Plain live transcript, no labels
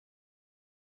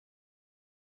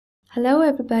Hello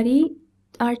everybody,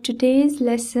 our today's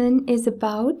lesson is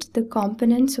about the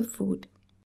components of food.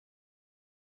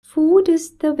 Food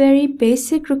is the very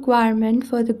basic requirement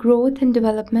for the growth and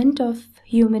development of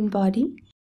human body.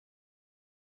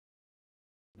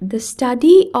 The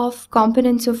study of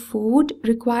components of food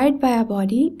required by our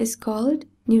body is called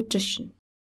nutrition.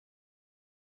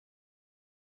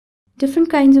 Different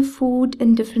kinds of food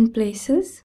in different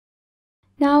places.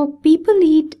 Now, people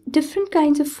eat different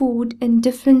kinds of food in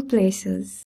different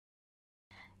places.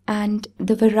 And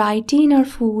the variety in our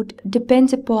food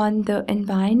depends upon the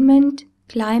environment,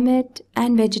 climate,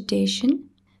 and vegetation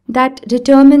that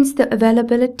determines the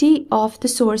availability of the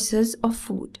sources of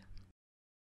food.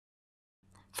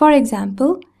 For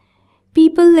example,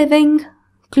 people living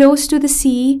close to the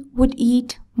sea would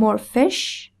eat more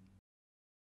fish.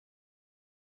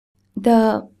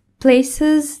 The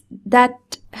places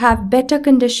that have better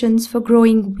conditions for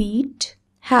growing wheat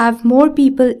have more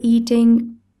people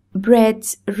eating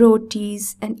breads,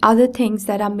 rotis, and other things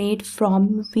that are made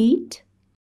from wheat.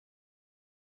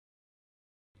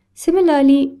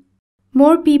 Similarly,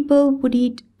 more people would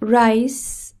eat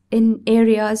rice in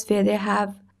areas where they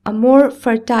have a more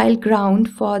fertile ground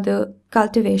for the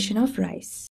cultivation of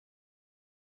rice.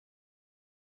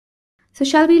 So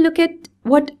shall we look at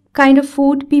what kind of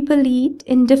food people eat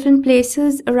in different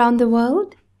places around the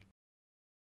world?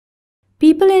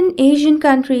 People in Asian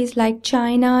countries like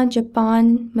China,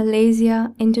 Japan,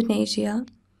 Malaysia, Indonesia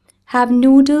have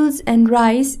noodles and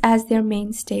rice as their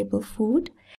main staple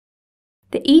food.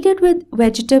 They eat it with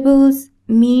vegetables,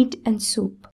 meat, and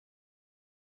soup.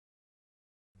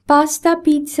 Pasta,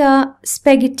 pizza,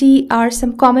 spaghetti are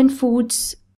some common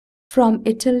foods from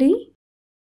Italy.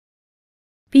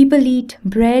 People eat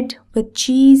bread with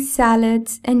cheese,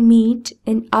 salads, and meat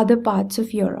in other parts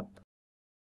of Europe.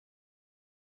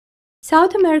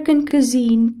 South American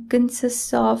cuisine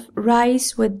consists of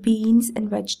rice with beans and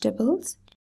vegetables.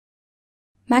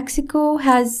 Mexico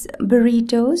has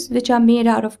burritos, which are made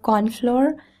out of corn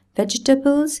flour,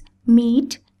 vegetables,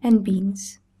 meat, and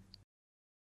beans.